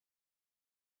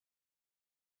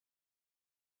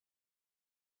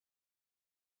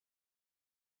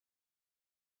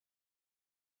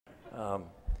Um,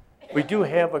 we do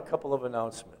have a couple of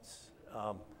announcements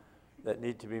that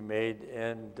need to be made,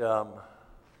 and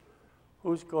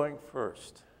who's going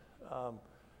first?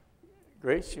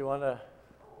 Grace, you want to?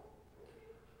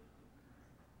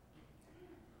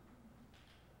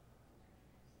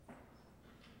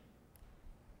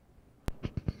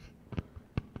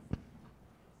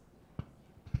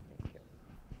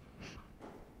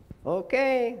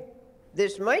 Okay,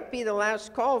 this might be the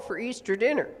last call for Easter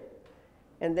dinner,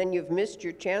 and then you've missed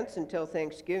your chance until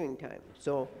Thanksgiving time.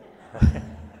 So,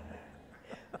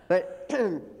 but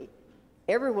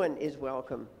everyone is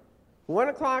welcome. 1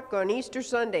 o'clock on Easter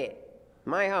Sunday,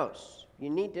 my house. You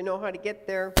need to know how to get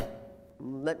there,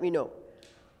 let me know.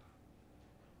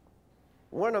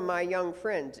 One of my young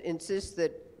friends insists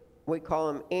that we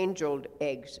call them angeled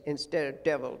eggs instead of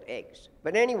deviled eggs.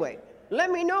 But anyway, let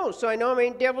me know so I know how many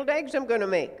deviled eggs I'm going to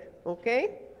make,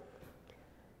 okay?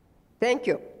 Thank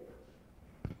you.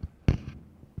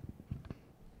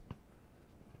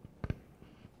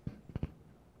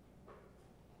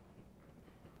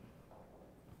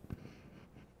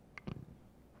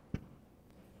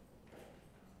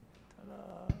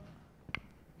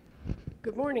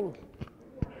 Good morning.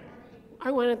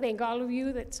 I want to thank all of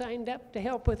you that signed up to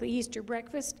help with the Easter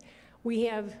breakfast. We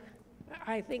have,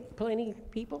 I think, plenty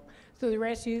of people, so the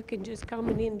rest of you can just come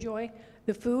and enjoy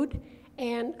the food.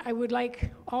 And I would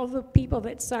like all the people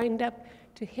that signed up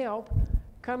to help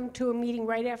come to a meeting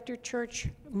right after church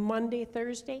Monday,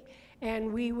 Thursday,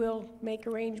 and we will make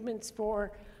arrangements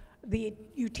for the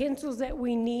utensils that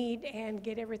we need and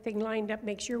get everything lined up,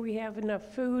 make sure we have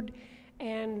enough food,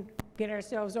 and get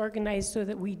ourselves organized so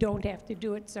that we don't have to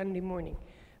do it Sunday morning.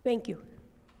 Thank you.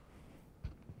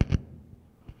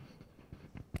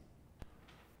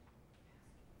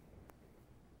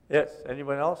 Yes,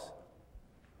 anyone else?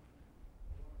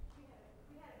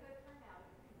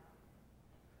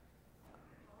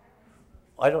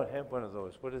 I don't have one of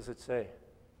those. What does it say?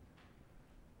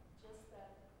 Just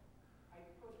that I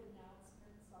put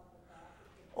announcements on the back.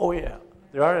 Oh, yeah.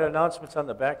 There are announcements on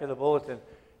the back of the bulletin.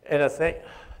 And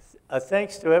a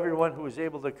thanks to everyone who was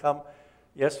able to come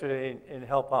yesterday and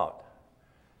help out.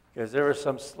 Because there were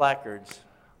some slackers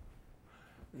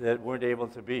that weren't able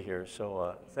to be here.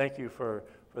 So thank you for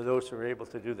those who were able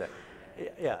to do that.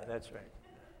 Yeah, that's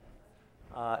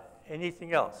right.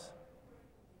 Anything else?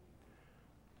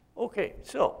 Okay,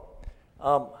 so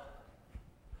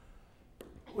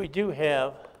we do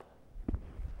have.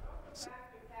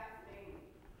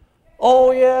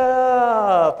 Oh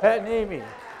yeah, Pat and Amy.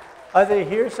 Are they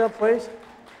here someplace?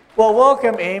 Well,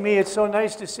 welcome, Amy. It's so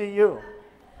nice to see you.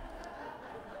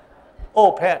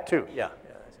 Oh, Pat too. Yeah.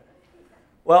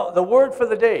 Well, the word for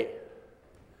the day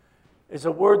is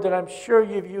a word that I'm sure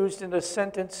you've used in a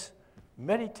sentence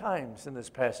many times in this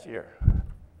past year.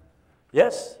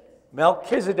 Yes?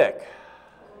 Melchizedek.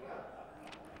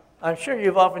 I'm sure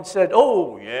you've often said,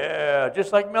 oh, yeah,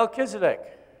 just like Melchizedek.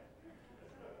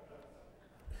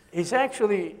 He's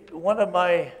actually one of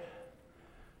my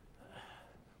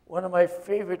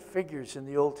favorite figures in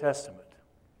the Old Testament.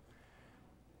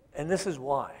 And this is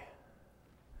why.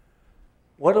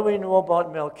 What do we know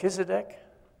about Melchizedek?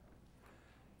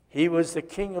 He was the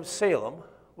king of Salem,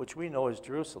 which we know as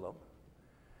Jerusalem.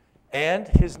 And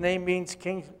his name means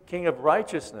king of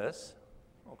righteousness,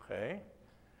 okay?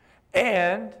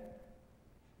 And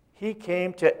he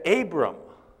came to Abram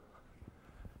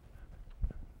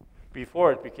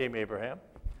before it became Abraham.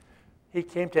 He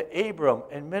came to Abram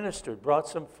and ministered, brought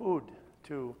some food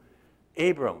to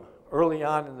Abram early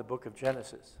on in the book of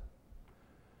Genesis.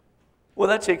 Well,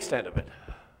 that's the extent of it.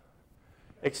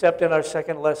 Except in our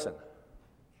second lesson,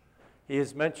 he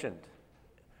is mentioned.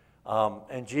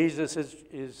 And Jesus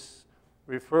is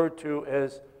referred to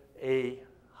as a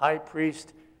high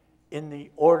priest in the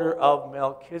order of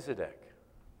Melchizedek.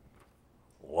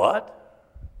 What?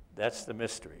 That's the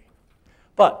mystery.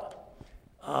 But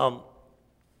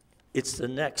it's the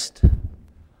next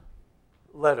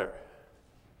letter.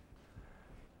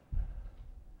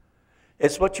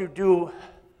 It's what you do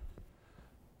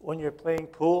when you're playing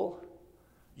pool.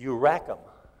 You rack them.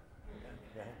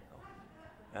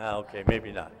 Okay,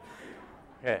 maybe not.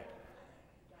 Okay.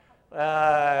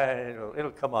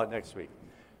 It'll come out next week.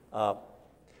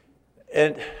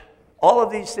 And all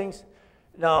of these things,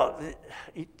 now,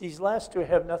 these last two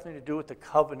have nothing to do with the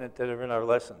covenant that are in our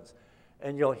lessons.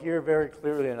 And you'll hear very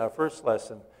clearly in our first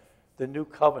lesson the new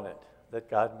covenant that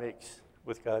God makes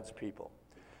with God's people.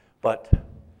 But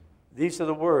these are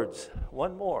the words.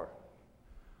 One more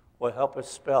will help us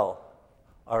spell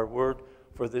our word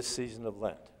for this season of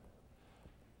Lent.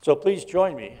 So please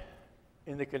join me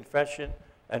in the confession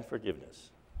and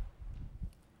forgiveness.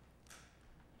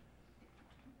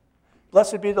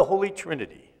 Blessed be the Holy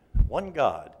Trinity, one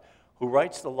God, who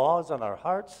writes the laws on our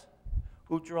hearts,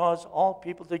 who draws all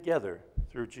people together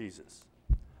through Jesus.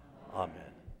 Amen.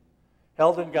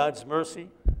 Held in God's mercy,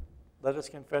 let us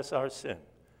confess our sin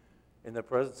in the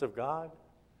presence of God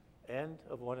and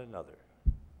of one another.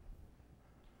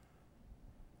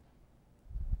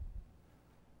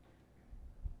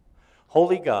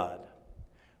 Holy God,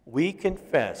 we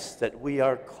confess that we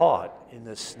are caught in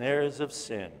the snares of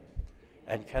sin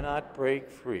and cannot break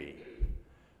free.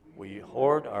 We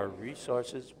hoard our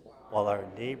resources while our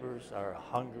neighbors are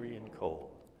hungry and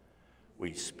cold.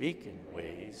 We speak in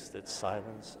ways that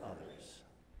silence others.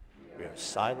 We are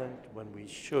silent when we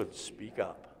should speak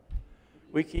up.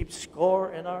 We keep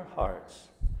score in our hearts.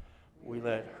 We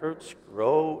let hurts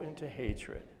grow into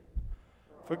hatred.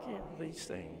 Forgive these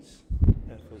things,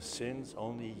 and for sins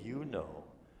only you know,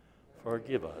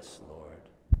 forgive us, Lord.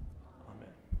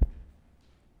 Amen.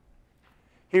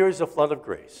 Here is a flood of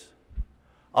grace.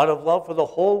 Out of love for the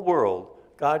whole world,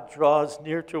 God draws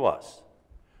near to us,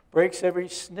 breaks every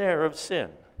snare of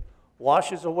sin,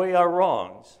 washes away our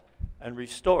wrongs, and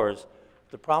restores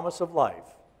the promise of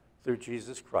life through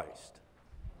Jesus Christ.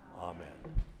 Amen.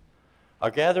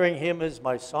 Our gathering hymn is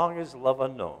My Song is Love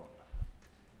Unknown.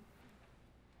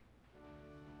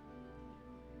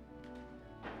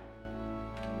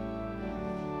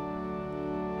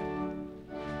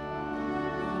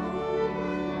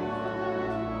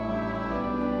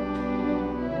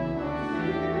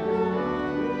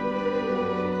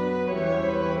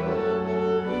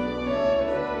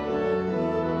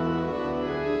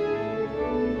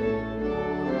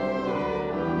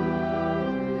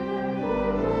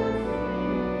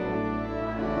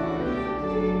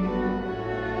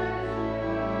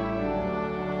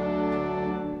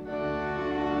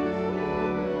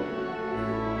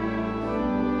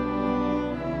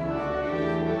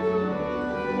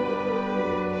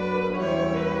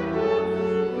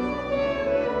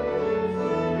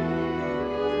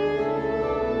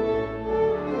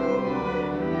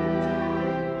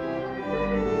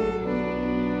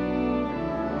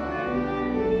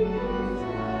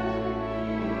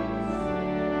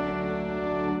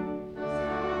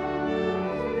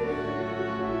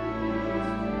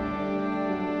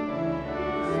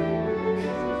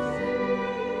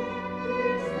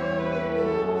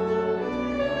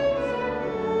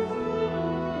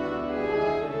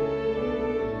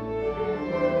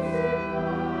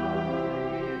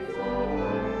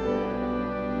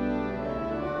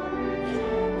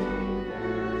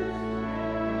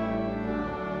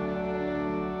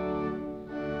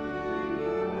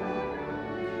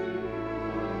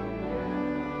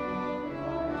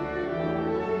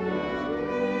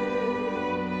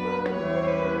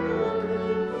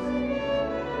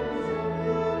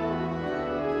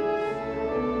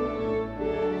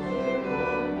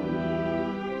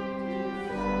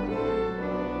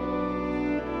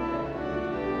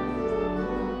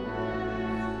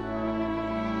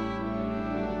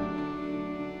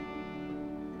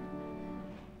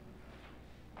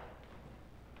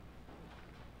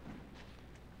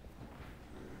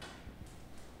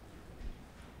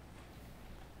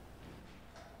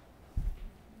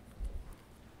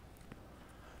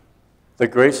 The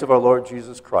grace of our Lord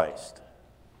Jesus Christ,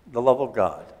 the love of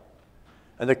God,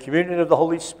 and the communion of the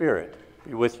Holy Spirit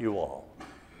be with you all.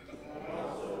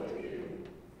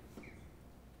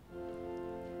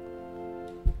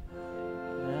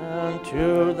 And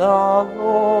to the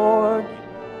Lord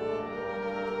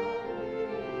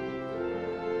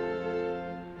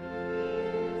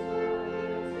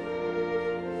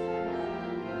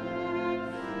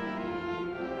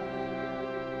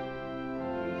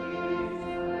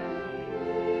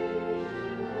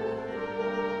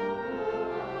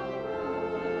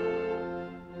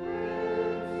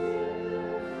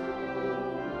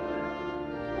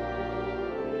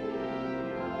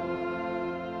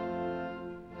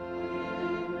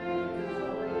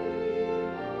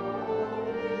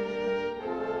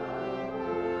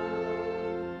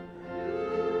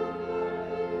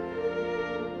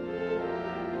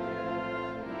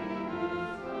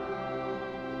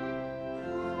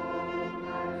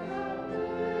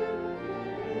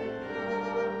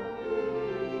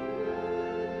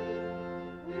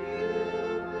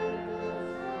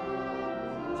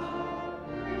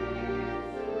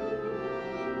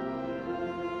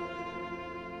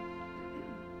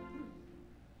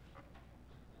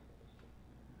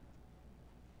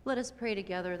Let us pray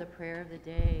together the prayer of the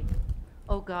day.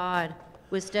 O God,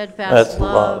 with steadfast That's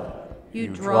love, you you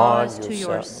draw draw us to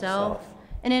yourself, yourself,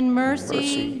 and in mercy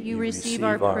you receive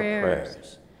our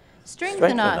prayers.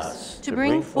 Strengthen us to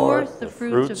bring forth the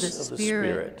fruits of the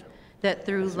Spirit, that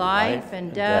through life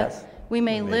and death we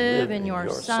may live in your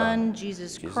Son,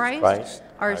 Jesus Christ,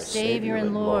 our Savior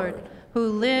and Lord, who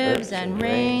lives and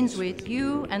reigns with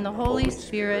you and the Holy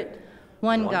Spirit,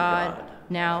 one God,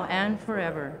 now and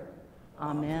forever.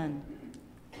 Amen.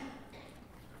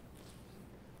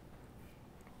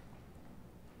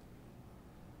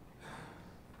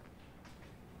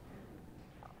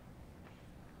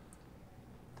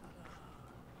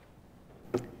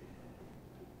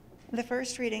 The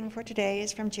first reading for today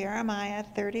is from Jeremiah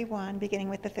 31, beginning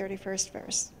with the 31st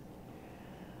verse.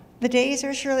 The days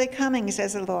are surely coming,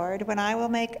 says the Lord, when I will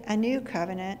make a new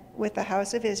covenant with the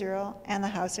house of Israel and the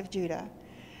house of Judah.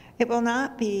 It will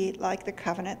not be like the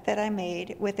covenant that I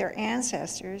made with their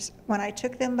ancestors when I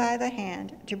took them by the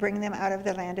hand to bring them out of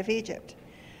the land of Egypt,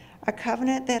 a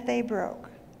covenant that they broke,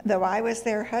 though I was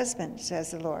their husband,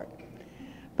 says the Lord.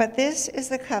 But this is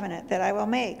the covenant that I will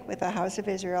make with the house of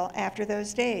Israel after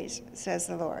those days, says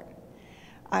the Lord.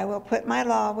 I will put my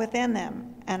law within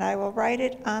them, and I will write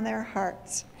it on their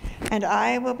hearts, and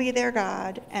I will be their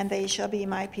God, and they shall be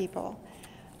my people.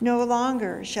 No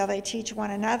longer shall they teach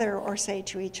one another or say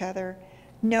to each other,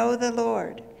 know the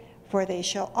Lord, for they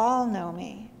shall all know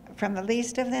me, from the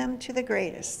least of them to the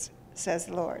greatest, says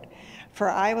the Lord. For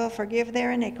I will forgive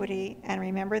their iniquity and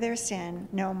remember their sin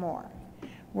no more.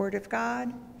 Word of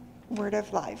God, word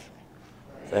of life.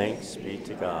 Thanks be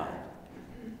to God.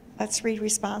 Let's read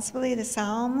responsibly the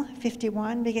Psalm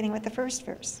 51, beginning with the first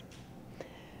verse.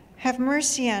 Have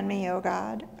mercy on me, O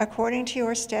God, according to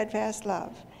your steadfast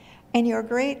love, and your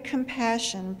great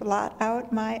compassion blot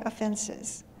out my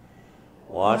offenses.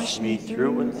 Wash me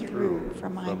through and through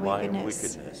from my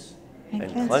wickedness,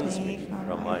 and cleanse me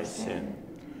from my sin.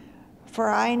 For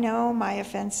I know my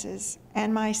offenses,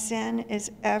 and my sin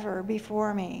is ever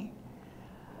before me.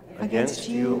 Against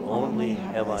you only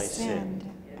have I sinned,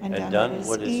 and done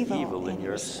what is evil in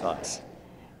your sight.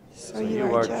 So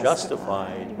you are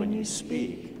justified when you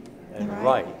speak, and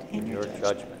right in your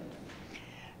judgment.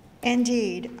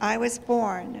 Indeed, I was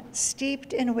born,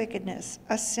 steeped in wickedness,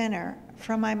 a sinner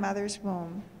from my mother's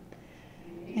womb.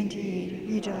 Indeed,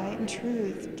 you delight in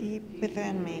truth deep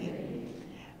within me,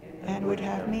 and would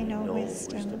have me know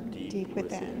wisdom deep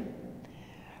within.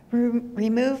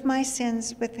 Remove my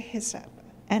sins with hyssop,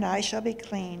 and I shall be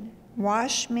clean.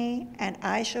 Wash me, and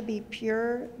I shall be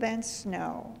purer than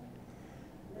snow.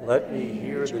 Let me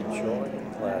hear the joy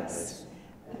and gladness,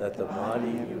 that the body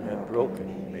you have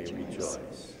broken may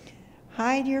rejoice.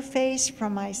 Hide your face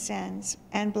from my sins,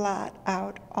 and blot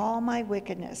out all my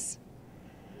wickedness.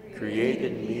 Create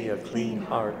in me a clean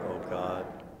heart, O God,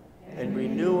 and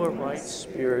renew a right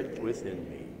spirit within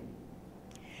me.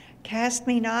 Cast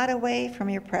me not away from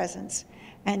your presence,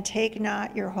 and take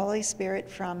not your Holy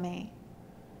Spirit from me.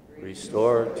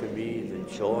 Restore to me the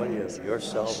joy of your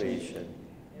salvation,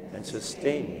 and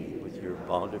sustain me with your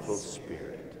bountiful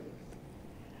Spirit.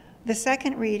 The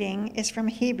second reading is from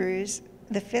Hebrews,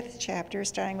 the 5th chapter,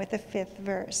 starting with the 5th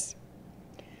verse.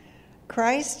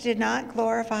 Christ did not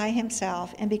glorify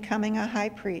himself in becoming a high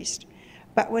priest,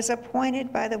 but was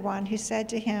appointed by the one who said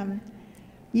to him,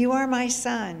 you are my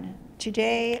son,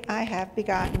 today I have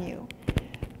begotten you.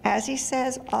 As he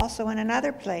says also in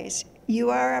another place, you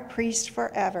are a priest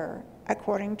forever,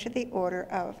 according to the order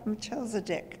of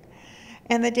Melchizedek.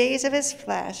 In the days of his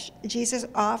flesh, Jesus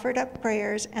offered up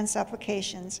prayers and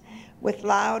supplications with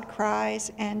loud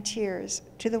cries and tears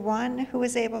to the one who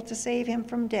was able to save him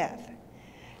from death.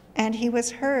 And he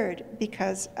was heard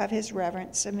because of his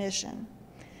reverent submission.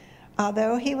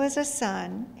 Although he was a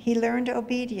son, he learned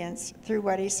obedience through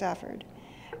what he suffered.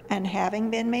 And having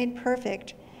been made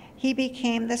perfect, he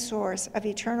became the source of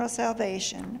eternal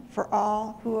salvation for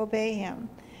all who obey him,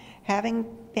 having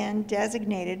been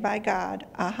designated by God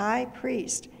a high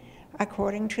priest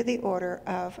according to the order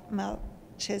of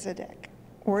Melchizedek.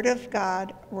 Word of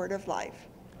God, word of life.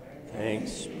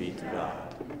 Thanks be to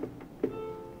God.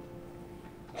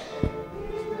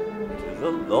 To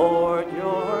the Lord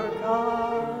your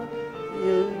God, he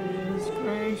is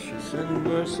gracious and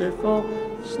merciful,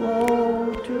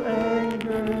 slow to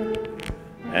anger,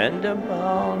 and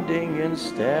abounding in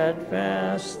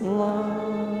steadfast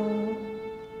love.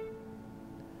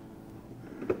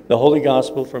 The Holy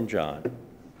Gospel from John.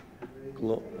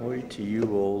 Glory to you,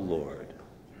 O Lord.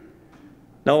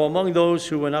 Now among those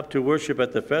who went up to worship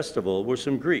at the festival were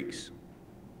some Greeks.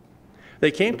 They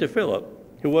came to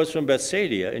Philip, who was from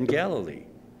Bethsaida in Galilee,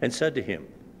 and said to him,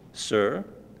 Sir,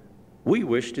 we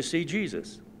wish to see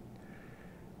Jesus.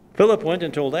 Philip went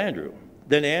and told Andrew.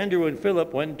 Then Andrew and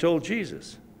Philip went and told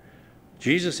Jesus.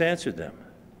 Jesus answered them,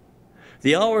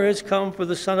 The hour has come for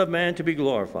the Son of Man to be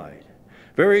glorified.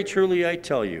 Very truly I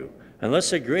tell you,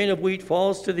 Unless a grain of wheat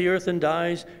falls to the earth and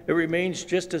dies, it remains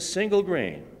just a single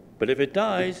grain. But if it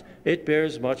dies, it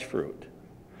bears much fruit.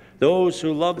 Those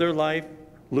who love their life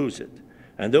lose it,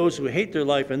 and those who hate their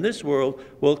life in this world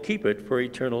will keep it for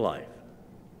eternal life.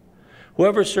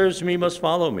 Whoever serves me must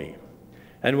follow me,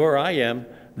 and where I am,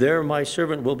 there my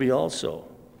servant will be also.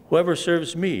 Whoever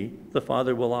serves me, the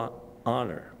Father will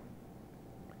honor.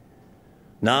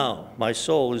 Now my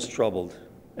soul is troubled,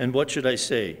 and what should I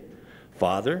say?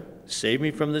 Father, save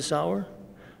me from this hour?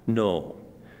 No,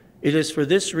 it is for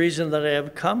this reason that I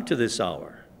have come to this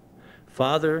hour.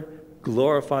 Father,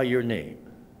 glorify your name.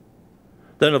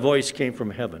 Then a voice came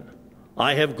from heaven.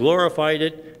 I have glorified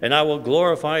it, and I will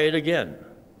glorify it again.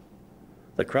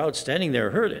 The crowd standing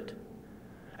there heard it,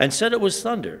 and said it was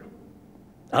thunder.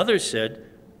 Others said,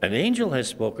 an angel has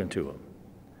spoken to him.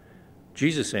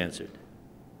 Jesus answered,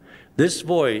 this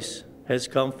voice has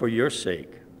come for your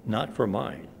sake, not for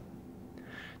mine.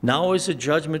 Now is the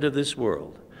judgment of this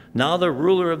world. Now the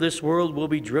ruler of this world will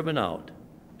be driven out,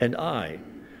 and I,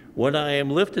 when I am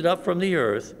lifted up from the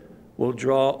earth, will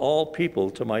draw all people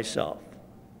to myself.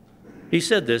 He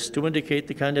said this to indicate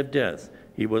the kind of death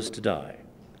he was to die.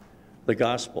 The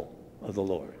gospel of the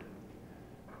Lord.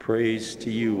 Praise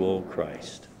to you, O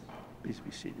Christ. Please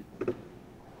be seated.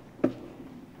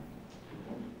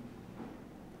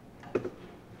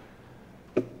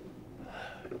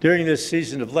 During this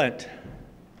season of Lent,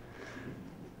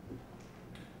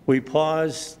 we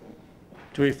pause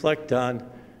to reflect on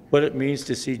what it means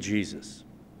to see Jesus.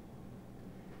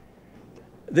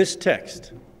 This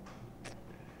text,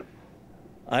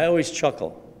 I always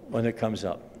chuckle when it comes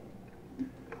up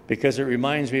because it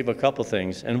reminds me of a couple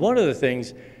things. And one of the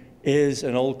things is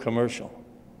an old commercial.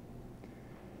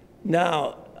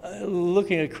 Now,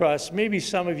 looking across, maybe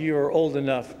some of you are old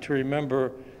enough to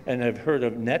remember and have heard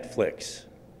of Netflix,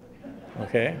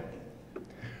 okay?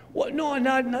 Well, no,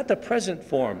 not the present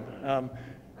form.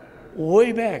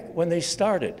 Way back when they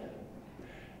started,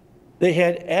 they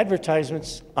had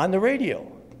advertisements on the radio.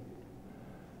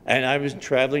 And I was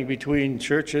traveling between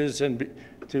churches and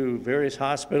to various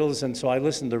hospitals, and so I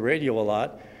listened to radio a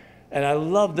lot. And I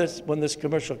loved this when this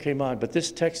commercial came on, but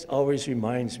this text always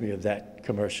reminds me of that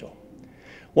commercial.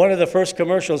 One of the first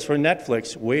commercials for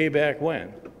Netflix, way back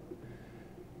when,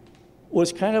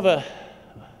 was kind of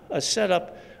a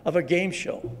setup of a game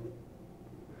show.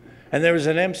 And there was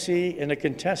an MC and a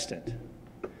contestant.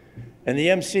 And the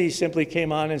MC simply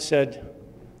came on and said,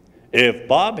 if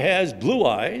Bob has blue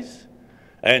eyes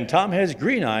and Tom has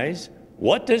green eyes,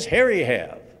 what does Harry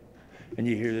have? And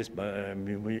you hear this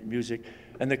music,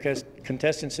 and the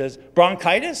contestant says,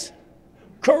 bronchitis?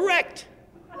 Correct.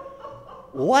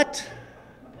 What?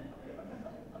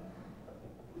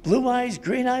 Blue eyes,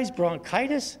 green eyes,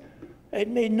 bronchitis? It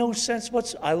made no sense.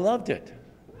 I loved it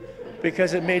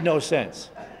because it made no sense.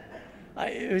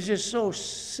 It was just so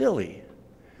silly.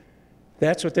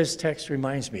 That's what this text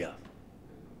reminds me of.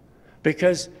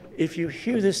 Because if you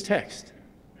hear this text,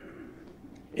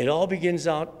 it all begins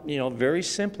out, very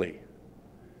simply.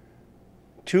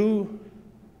 Two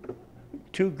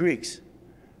Greeks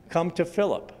come to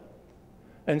Philip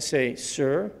and say,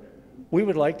 sir, we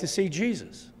would like to see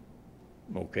Jesus.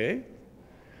 Okay.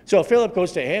 So Philip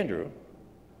goes to Andrew,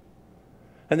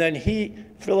 and then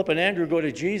Philip and Andrew go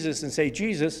to Jesus and say,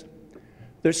 Jesus,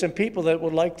 there's some people that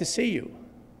would like to see you.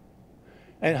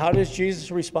 And how does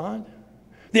Jesus respond?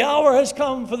 The hour has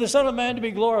come for the Son of Man to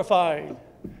be glorified.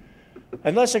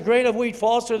 Unless a grain of wheat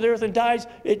falls to the earth and dies,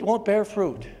 it won't bear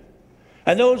fruit.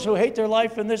 And those who hate their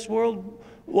life in this world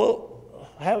will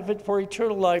have it for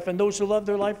eternal life, and those who love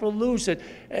their life will lose it.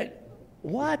 And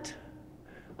what?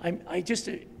 I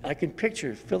can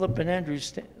picture Philip and Andrew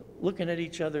looking at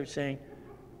each other saying,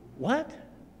 what?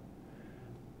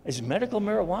 Is medical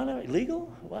marijuana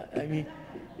illegal? What?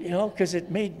 Because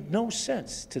it made no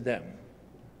sense to them.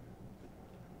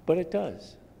 But it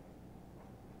does.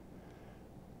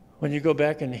 When you go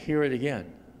back and hear it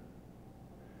again,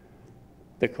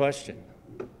 the question,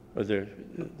 or the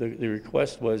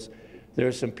request was, there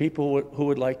are some people who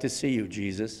would like to see you,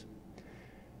 Jesus.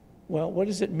 Well, what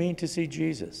does it mean to see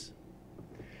Jesus?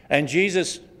 And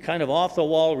Jesus' kind of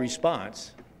off-the-wall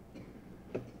response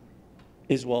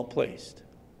is well placed.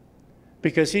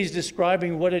 Because he's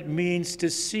describing what it means to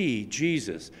see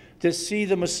Jesus, to see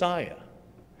the Messiah.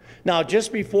 Now,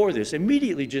 just before this,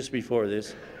 immediately just before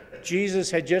this,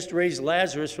 Jesus had just raised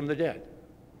Lazarus from the dead.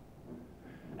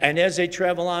 And as they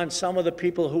travel on, some of the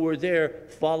people who were there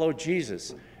followed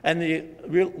Jesus. And the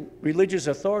religious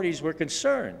authorities were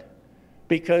concerned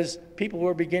because people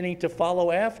were beginning to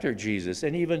follow after Jesus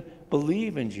and even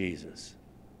believe in Jesus.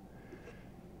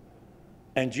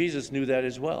 And Jesus knew that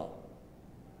as well.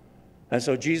 And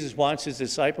so Jesus wants his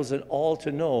disciples and all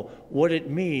to know what it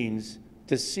means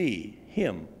to see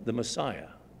him, the Messiah.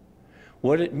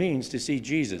 What it means to see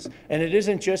Jesus. And it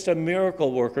isn't just a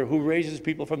miracle worker who raises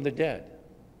people from the dead.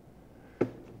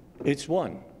 It's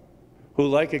one who,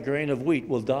 like a grain of wheat,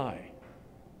 will die.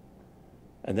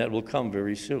 And that will come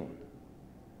very soon.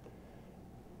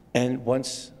 And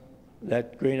once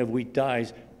that grain of wheat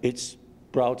dies, it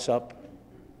sprouts up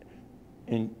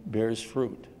and bears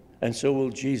fruit. And so will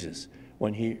Jesus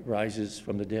when he rises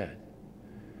from the dead.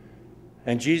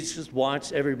 And Jesus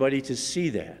wants everybody to see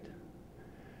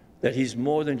that he's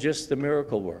more than just the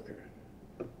miracle worker.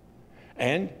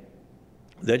 And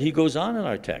that he goes on in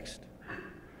our text.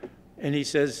 And he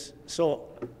says, so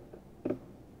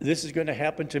this is going to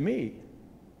happen to me.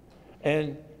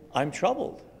 And I'm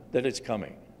troubled that it's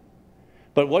coming.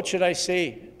 But what should I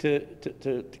say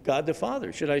to God the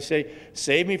Father? Should I say,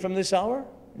 save me from this hour?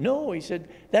 No, he said,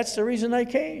 that's the reason I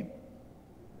came.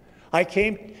 I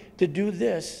came to do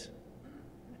this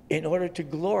in order to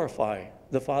glorify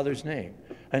the Father's name.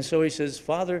 And so he says,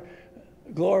 Father,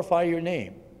 glorify your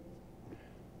name.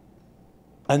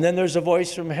 And then there's a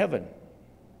voice from heaven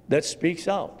that speaks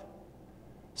out.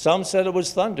 Some said it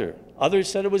was thunder. Others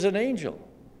said it was an angel.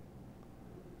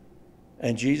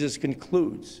 And Jesus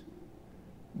concludes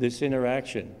this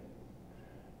interaction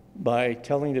by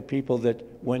telling the people that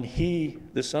when he,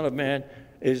 the Son of Man,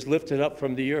 is lifted up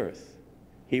from the earth,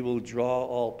 he will draw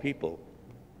all people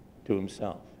to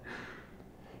himself.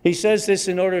 He says this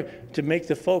in order to make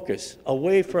the focus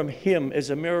away from him as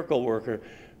a miracle worker,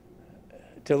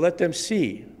 to let them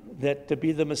see that to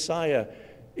be the Messiah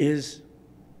is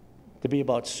to be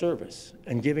about service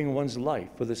and giving one's life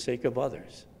for the sake of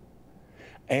others.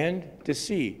 And to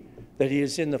see that he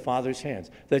is in the Father's hands,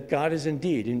 that God is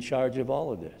indeed in charge of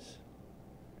all of this.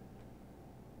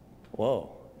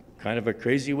 Whoa, kind of a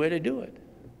crazy way to do it.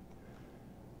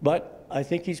 But I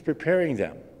think he's preparing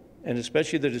them, and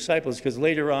especially the disciples, because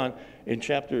later on in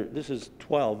this is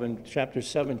 12, in chapter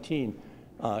 17,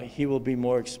 he will be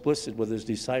more explicit with his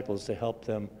disciples to help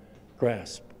them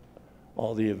grasp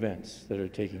all the events that are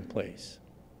taking place.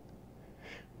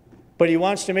 But he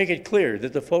wants to make it clear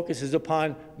that the focus is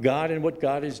upon God and what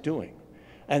God is doing.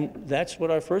 And that's what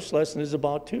our first lesson is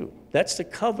about too. That's the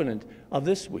covenant of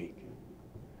this week,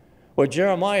 where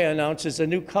Jeremiah announces a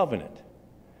new covenant.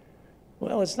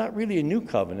 Well, it's not really a new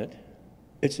covenant.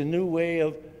 It's a new way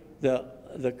of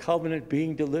the covenant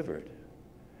being delivered.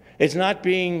 It's not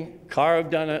being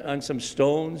carved on some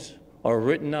stones or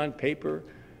written on paper,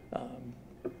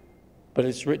 but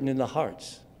it's written in the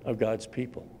hearts of God's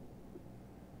people.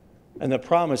 And the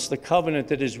promise, the covenant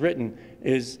that is written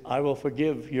is, I will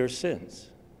forgive your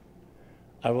sins.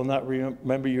 I will not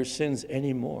remember your sins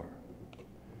anymore.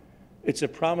 It's a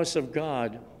promise of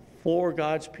God for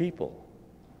God's people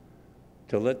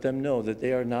to let them know that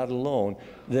they are not alone,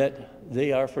 that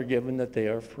they are forgiven, that they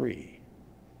are free.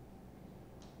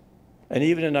 And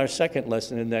even in our second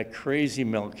lesson, in that crazy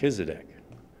Melchizedek,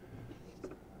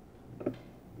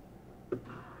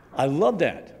 I love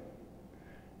that.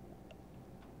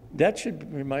 That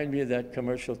should remind me of that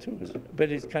commercial too, but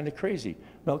it's kind of crazy.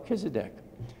 Melchizedek.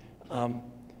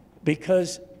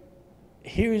 Because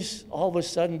here's all of a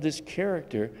sudden this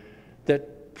character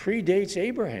that predates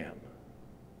Abraham,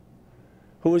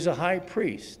 who was a high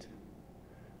priest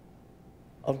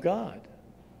of God.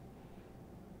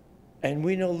 And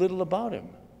we know little about him.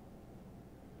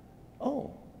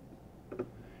 Oh.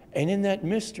 And in that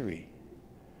mystery,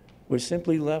 we're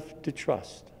simply left to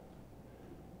trust.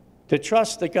 To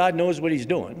trust that God knows what he's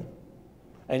doing,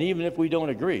 and even if we don't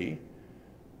agree,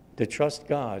 to trust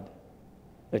God,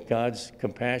 that God's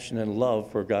compassion and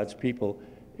love for God's people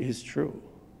is true,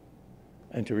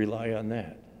 and to rely on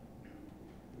that.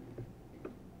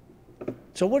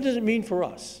 So what does it mean for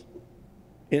us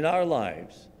in our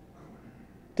lives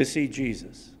to see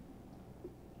Jesus?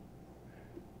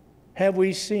 Have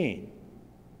we seen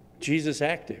Jesus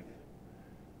active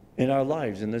in our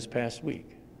lives in this past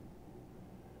week?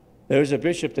 There was a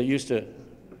bishop that used to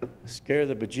scare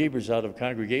the bejeebers out of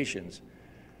congregations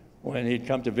when he'd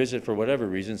come to visit for whatever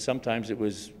reason. Sometimes it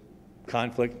was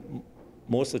conflict,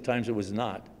 most of the times it was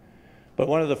not. But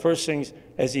one of the first things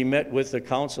as he met with the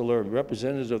council or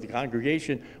representatives of the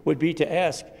congregation would be to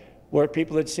ask where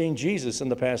people had seen Jesus in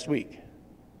the past week.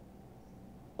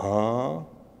 That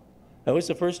was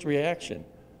the first reaction.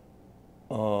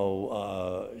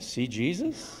 See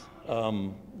Jesus?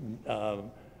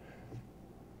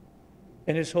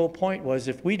 And his whole point was,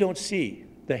 if we don't see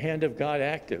the hand of God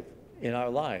active in our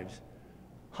lives,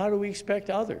 how do we expect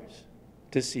others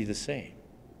to see the same?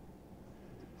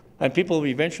 And people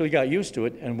eventually got used to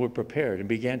it and were prepared and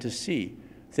began to see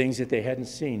things that they hadn't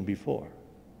seen before.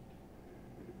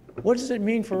 What does it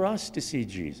mean for us to see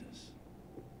Jesus?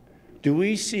 Do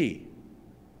we see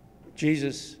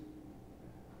Jesus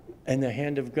and the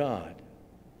hand of God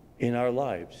in our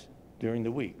lives during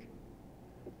the week?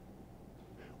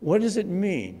 What does it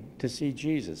mean to see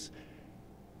Jesus?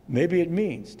 Maybe it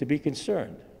means to be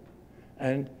concerned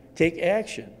and take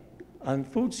action on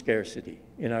food scarcity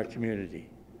in our community.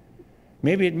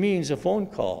 Maybe it means a phone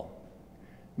call.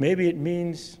 Maybe it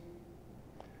means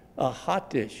a hot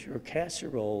dish or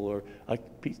casserole or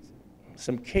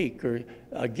some cake or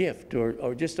a gift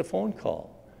or just a phone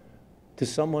call to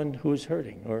someone who is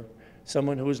hurting or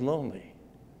someone who is lonely.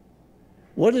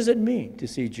 What does it mean to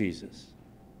see Jesus?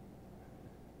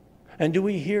 And do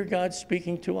we hear God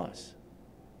speaking to us?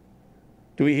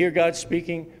 Do we hear God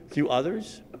speaking through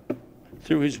others,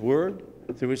 through His Word,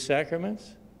 through His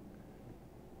sacraments?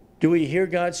 Do we hear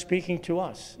God speaking to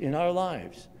us in our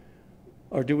lives,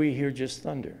 or do we hear just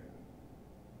thunder?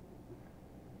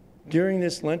 During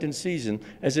this Lenten season,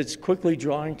 as it's quickly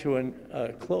drawing to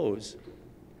a close,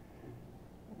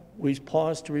 we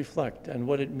pause to reflect on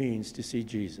what it means to see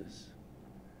Jesus.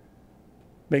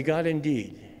 May God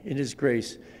indeed, in His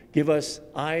grace, give us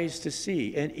eyes to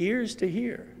see and ears to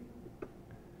hear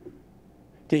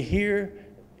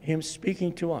Him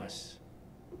speaking to us,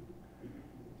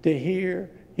 to hear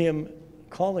Him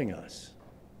calling us.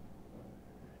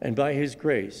 And by His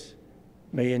grace,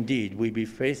 may indeed we be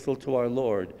faithful to our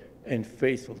Lord and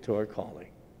faithful to our calling.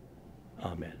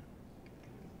 Amen.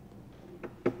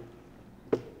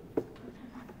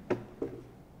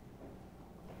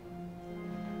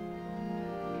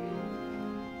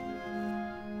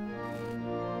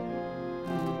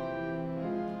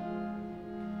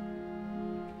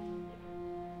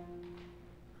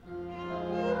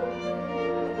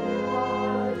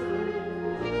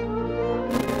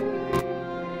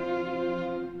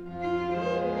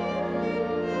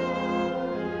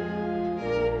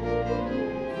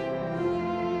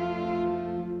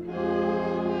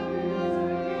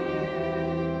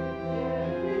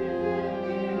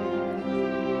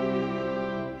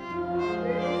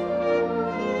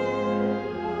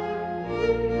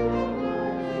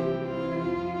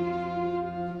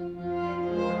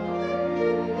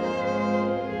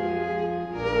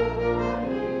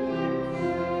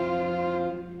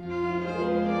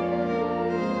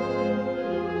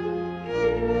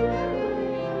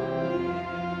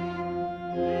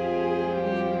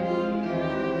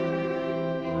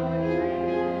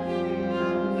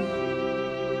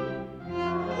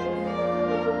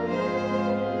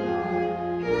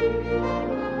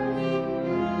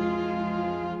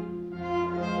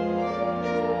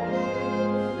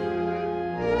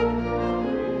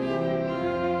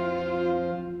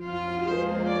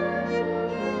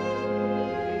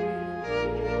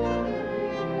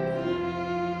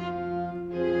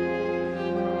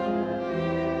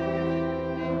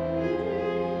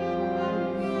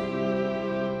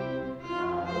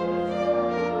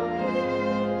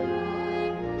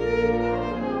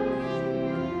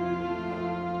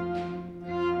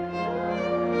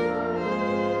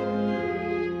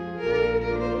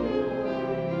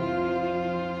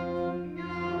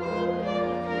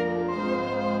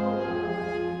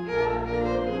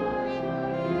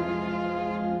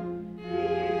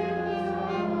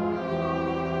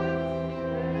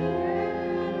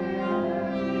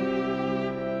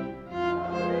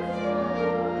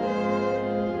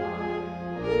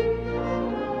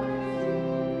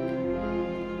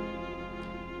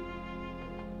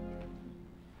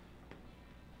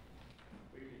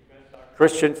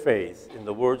 Christian faith in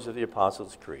the words of the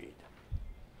Apostles' Creed.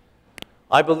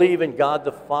 I believe in God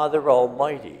the Father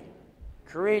Almighty,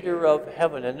 creator of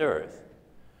heaven and earth.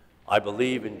 I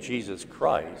believe in Jesus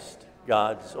Christ,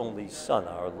 God's only Son,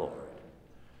 our Lord,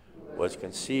 was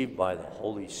conceived by the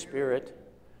Holy Spirit,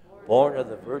 born of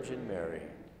the Virgin Mary,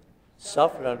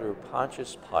 suffered under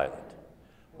Pontius Pilate,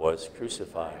 was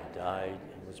crucified, died,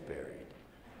 and was buried.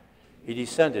 He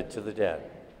descended to the dead.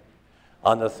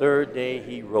 On the third day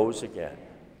he rose again.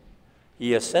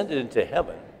 He ascended into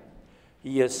heaven.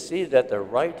 He is seated at the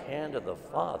right hand of the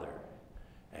Father,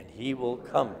 and he will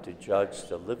come to judge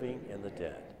the living and the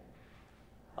dead.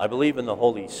 I believe in the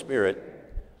Holy Spirit,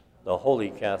 the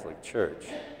Holy Catholic Church,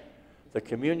 the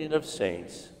communion of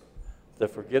saints, the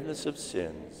forgiveness of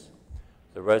sins,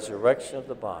 the resurrection of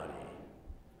the body,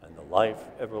 and the life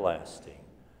everlasting.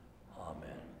 Amen.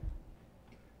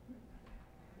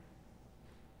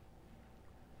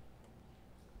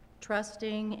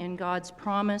 Trusting in God's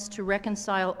promise to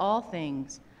reconcile all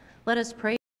things, let us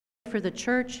pray for the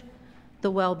church,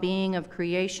 the well-being of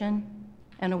creation,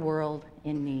 and a world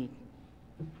in need.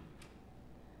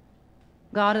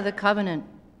 God of the covenant,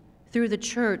 through the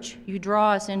church, you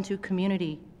draw us into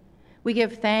community. We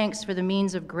give thanks for the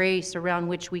means of grace around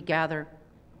which we gather.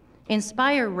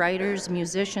 Inspire writers,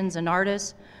 musicians, and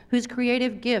artists whose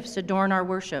creative gifts adorn our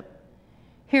worship.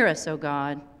 Hear us, O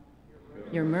God.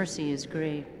 Your mercy is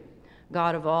great.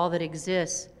 God of all that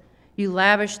exists, you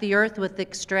lavish the earth with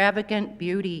extravagant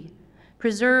beauty.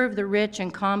 Preserve the rich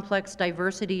and complex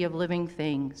diversity of living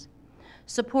things.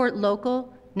 Support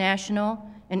local, national,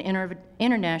 and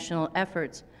international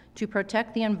efforts to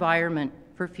protect the environment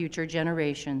for future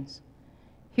generations.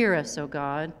 Hear us, O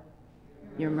God.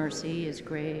 Your mercy is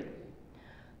great.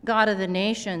 God of the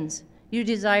nations, you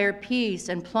desire peace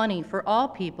and plenty for all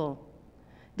people.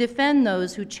 Defend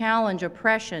those who challenge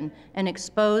oppression and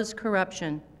expose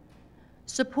corruption.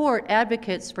 Support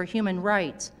advocates for human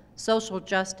rights, social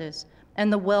justice,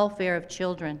 and the welfare of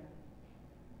children.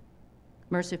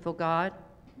 Merciful God,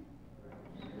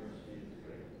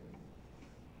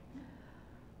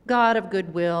 God of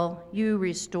goodwill, you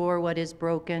restore what is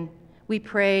broken. We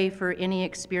pray for any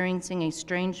experiencing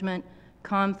estrangement,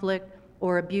 conflict,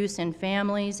 or abuse in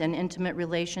families and intimate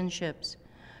relationships.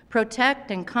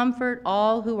 Protect and comfort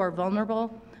all who are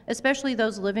vulnerable, especially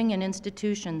those living in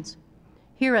institutions.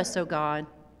 Hear us, O God.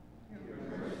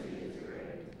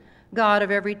 God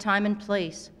of every time and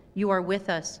place, you are with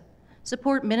us.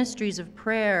 Support ministries of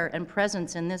prayer and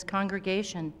presence in this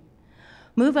congregation.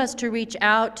 Move us to reach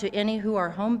out to any who are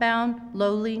homebound,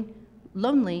 lonely,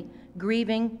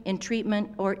 grieving, in treatment,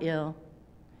 or ill.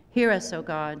 Hear us, O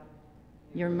God.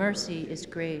 Your mercy is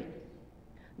great.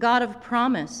 God of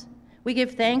promise, we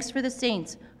give thanks for the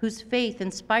saints whose faith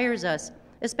inspires us,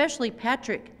 especially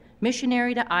Patrick,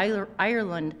 missionary to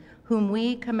Ireland, whom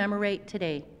we commemorate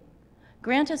today.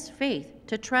 Grant us faith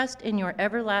to trust in your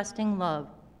everlasting love.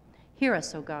 Hear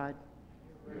us, O God.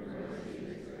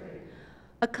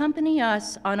 Accompany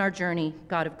us on our journey,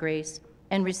 God of grace,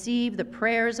 and receive the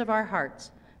prayers of our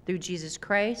hearts through Jesus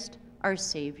Christ, our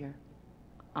Savior.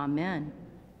 Amen.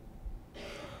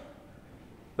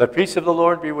 The peace of the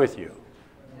Lord be with you.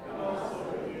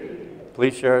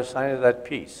 Please share a sign of that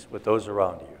peace with those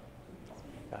around you.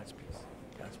 God's peace.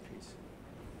 God's peace.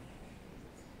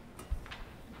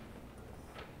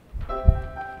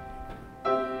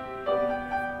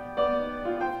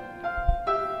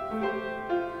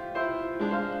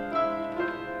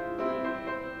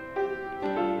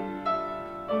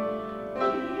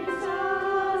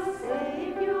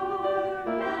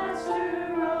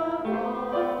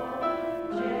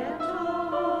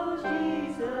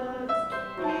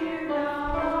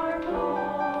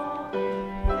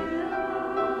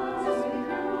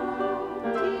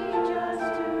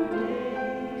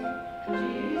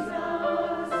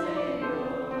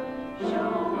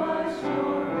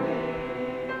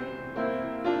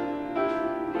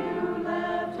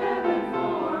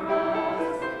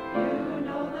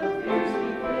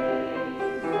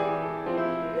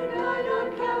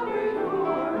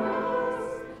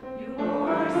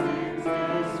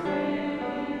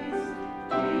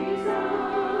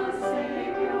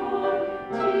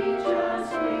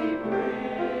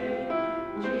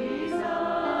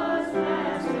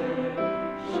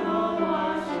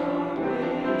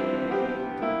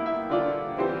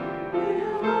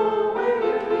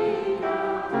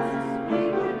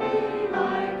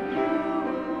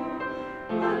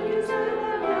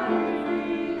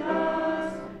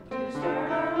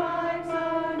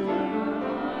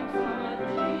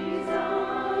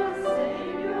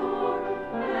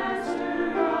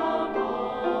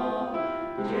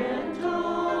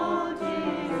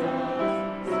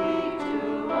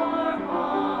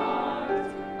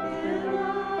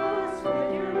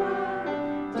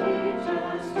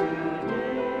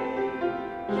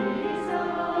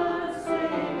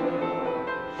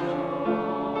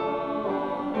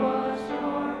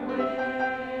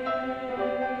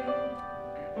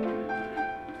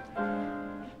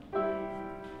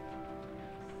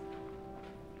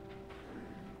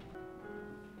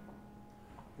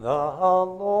 The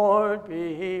Lord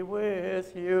be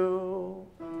with you,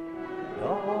 and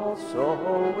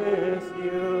also with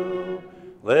you.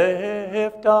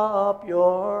 Lift up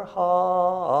your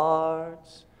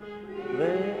hearts.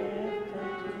 Lift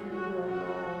them to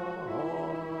the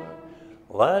Lord.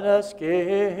 Let us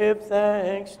give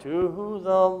thanks to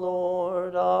the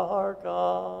Lord our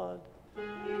God.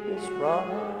 It's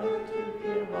right to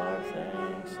give our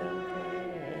thanks and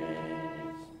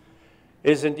praise.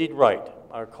 It is indeed right,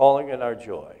 our calling and our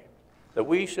joy, that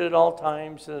we should at all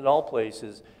times and in all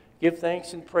places give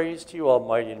thanks and praise to you,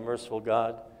 Almighty and merciful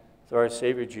God, through our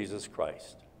Savior Jesus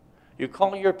Christ. You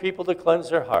call your people to cleanse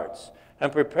their hearts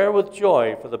and prepare with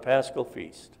joy for the Paschal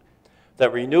feast.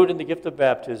 that renewed in the gift of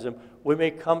baptism, we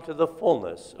may come to the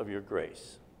fullness of your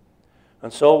grace.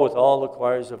 And so, with all the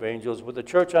choirs of angels, with the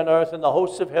church on earth and the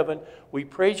hosts of heaven, we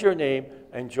praise your name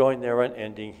and join their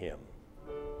unending hymn.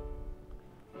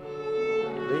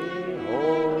 Holy,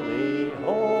 holy,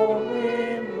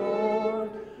 holy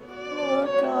Lord, Lord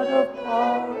God of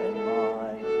power and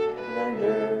might, and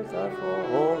earth are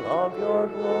full of your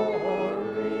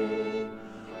glory.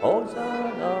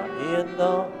 Hosanna in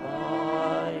the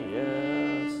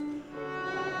highest.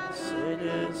 Blessed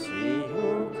is he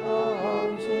who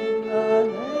comes in the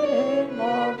name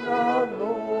of the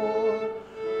Lord.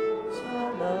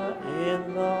 Hosanna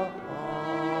in the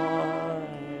highest.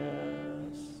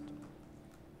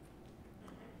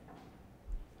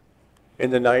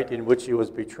 In the night in which he was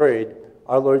betrayed,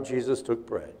 our Lord Jesus took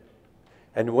bread.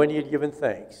 And when he had given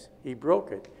thanks, he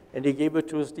broke it, and he gave it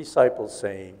to his disciples,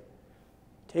 saying,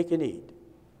 "Take and eat.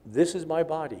 This is my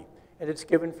body, and it's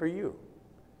given for you.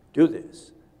 Do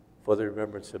this for the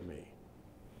remembrance of me."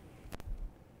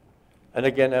 And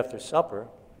again after supper,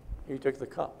 he took the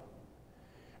cup.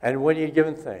 And when he had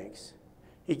given thanks,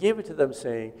 he gave it to them,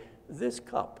 saying, "This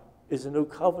cup is a new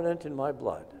covenant in my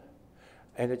blood,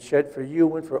 and it's shed for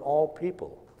you and for all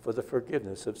people for the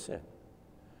forgiveness of sin.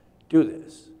 Do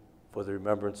this for the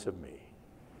remembrance of me."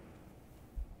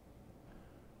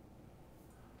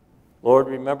 Lord,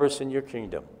 remember us in your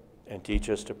kingdom and teach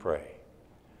us to pray.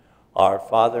 Our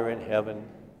Father in heaven,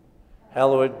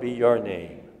 hallowed be your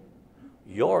name.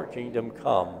 Your kingdom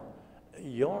come,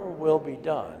 your will be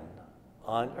done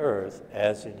on earth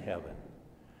as in heaven.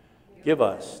 Give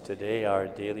us today our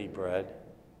daily bread.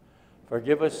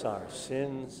 Forgive us our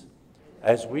sins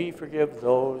as we forgive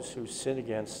those who sin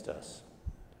against us.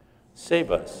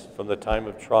 Save us from the time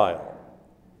of trial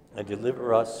and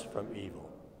deliver us from evil.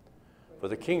 For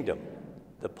the kingdom,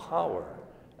 the power,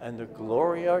 and the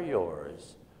glory are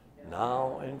yours,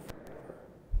 now and forever.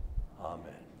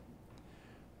 Amen.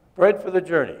 Bread for the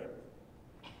journey,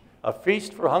 a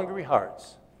feast for hungry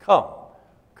hearts. Come,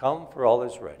 come, for all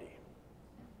is ready.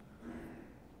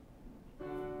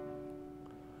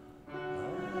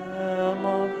 Lamb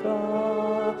of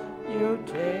God, you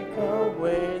take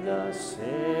away the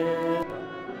sin.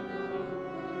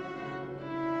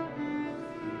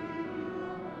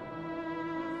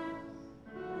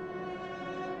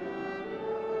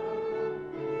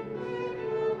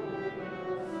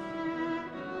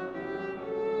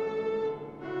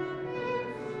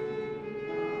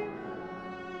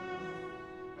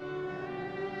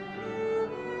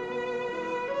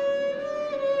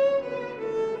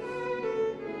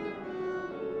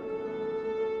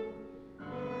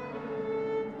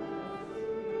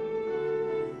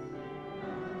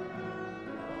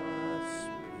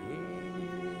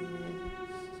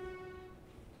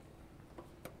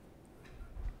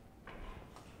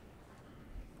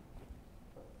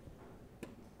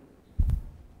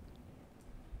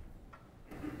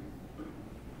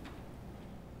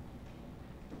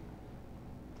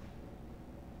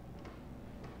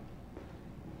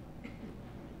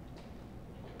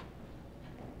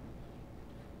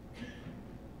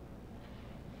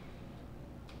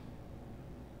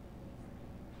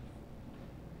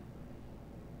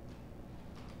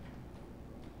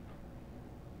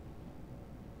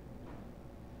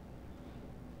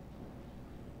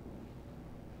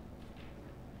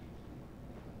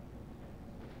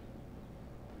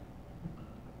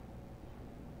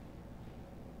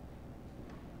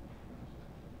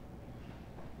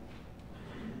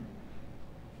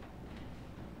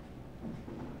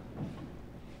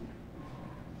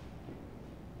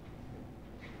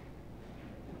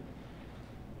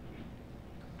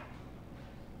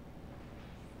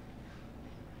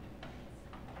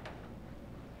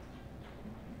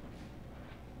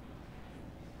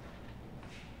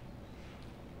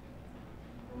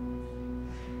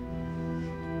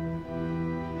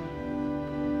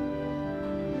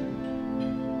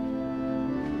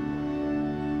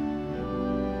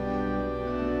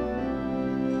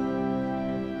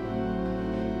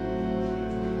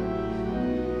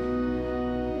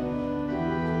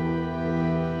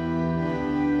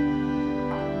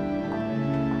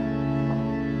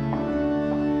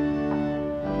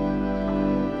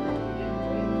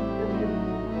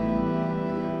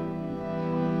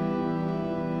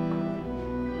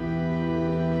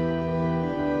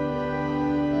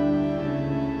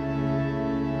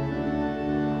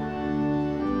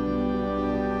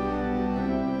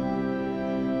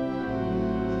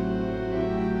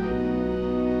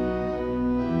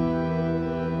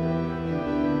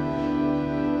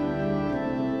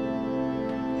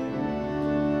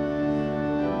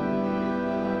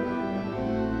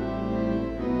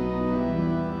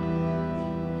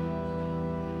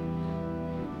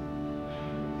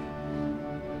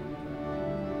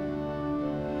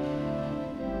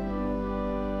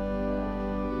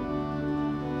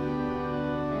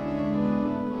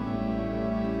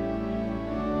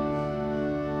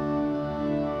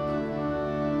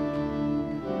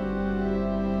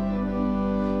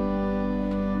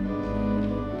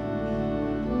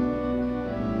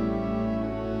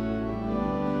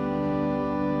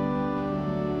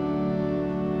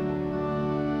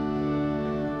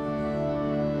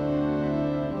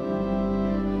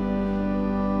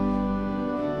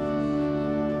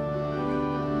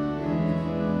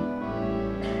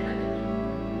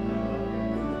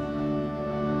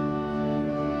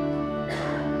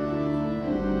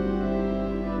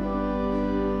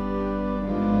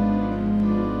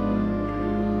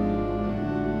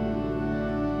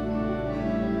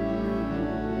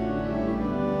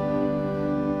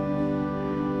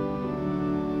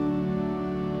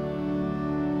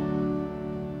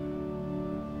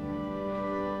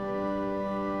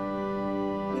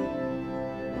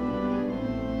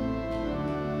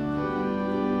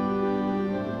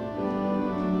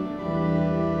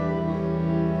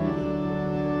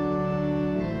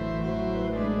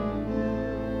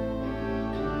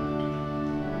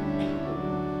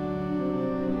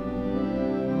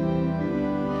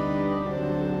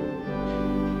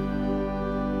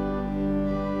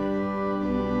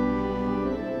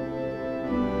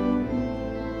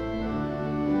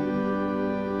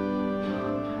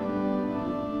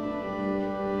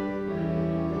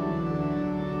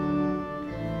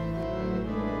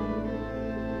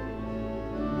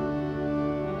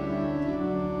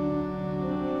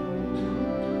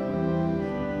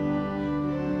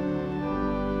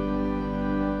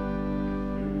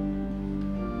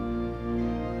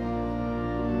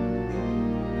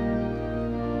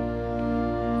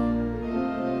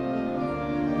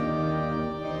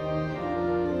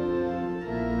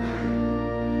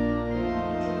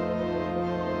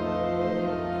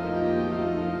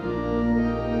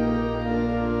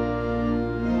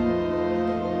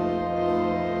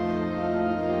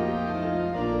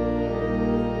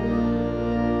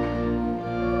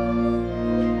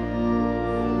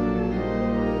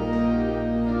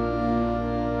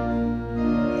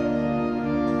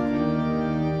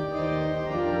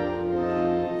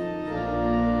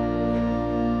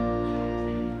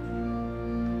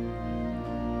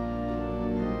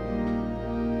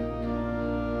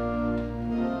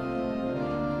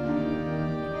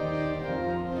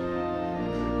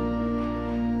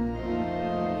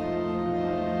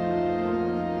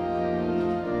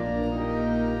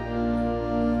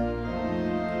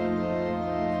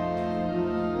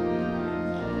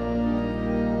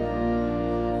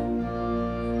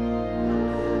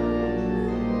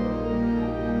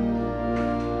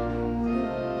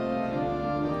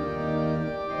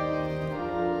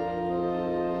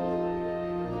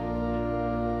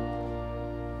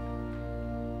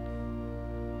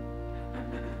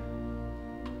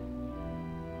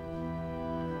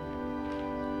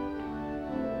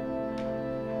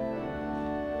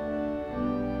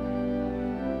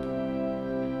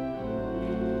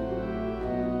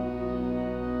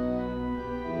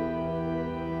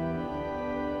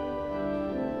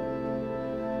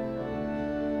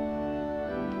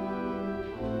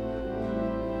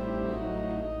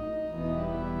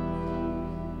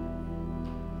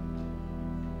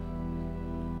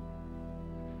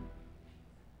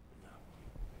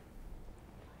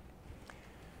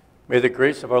 May the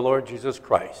grace of our Lord Jesus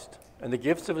Christ and the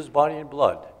gifts of his body and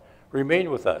blood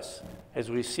remain with us as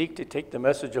we seek to take the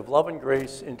message of love and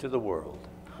grace into the world.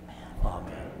 Amen.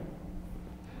 Amen.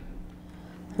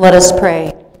 Let us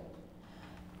pray.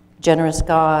 Generous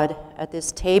God, at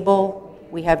this table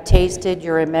we have tasted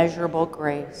your immeasurable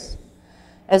grace.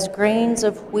 As grains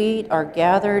of wheat are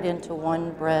gathered into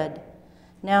one bread,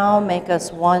 now make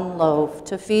us one loaf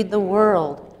to feed the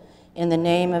world in the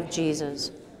name of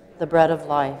Jesus, the bread of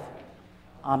life.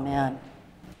 Amen.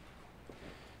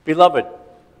 Beloved,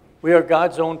 we are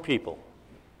God's own people,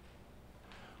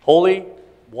 holy,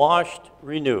 washed,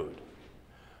 renewed.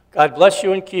 God bless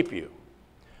you and keep you,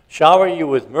 shower you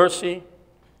with mercy,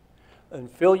 and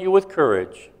fill you with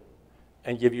courage,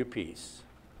 and give you peace.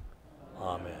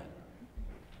 Amen.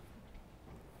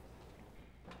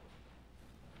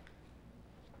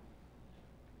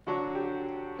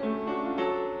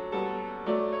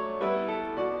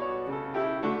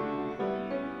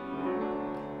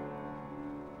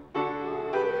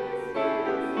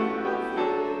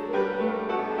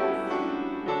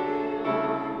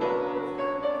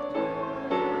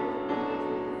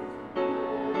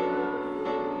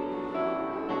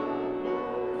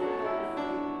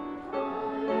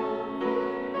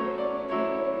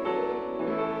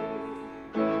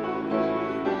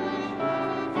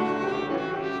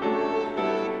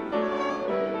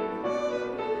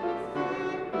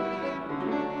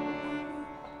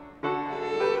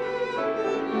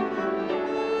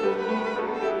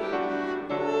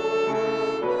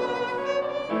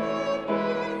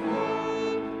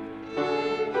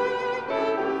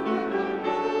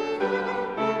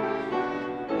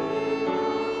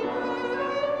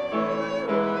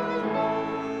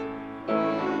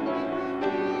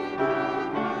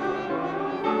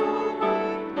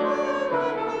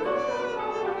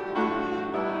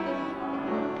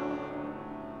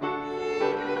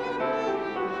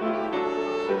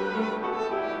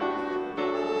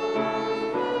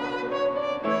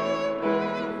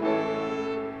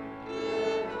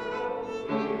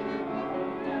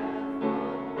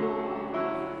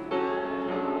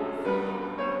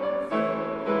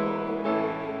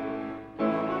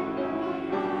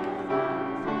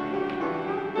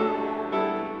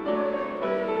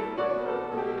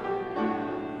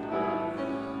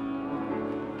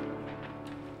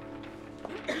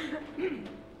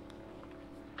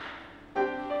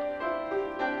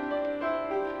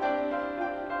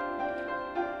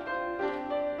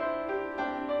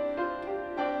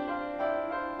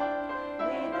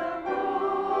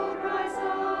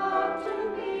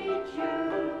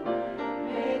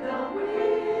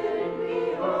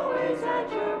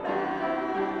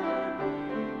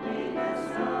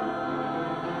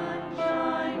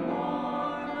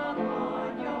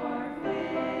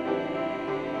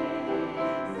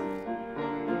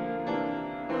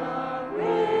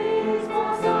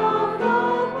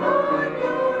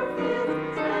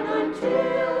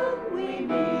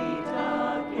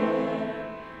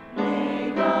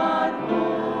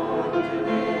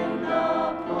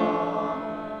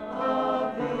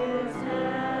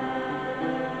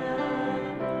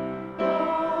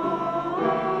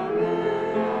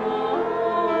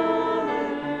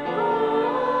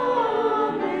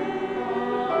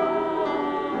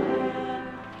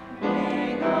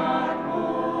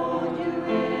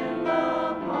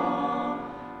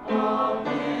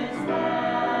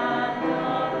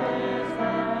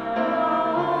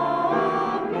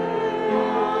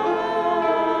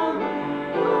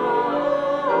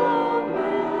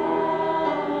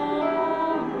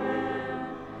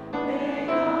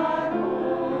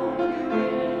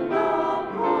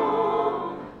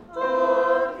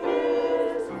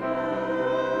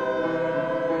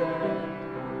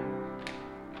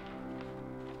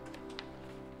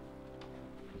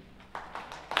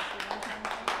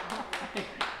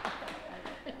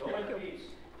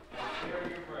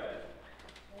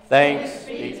 Thanks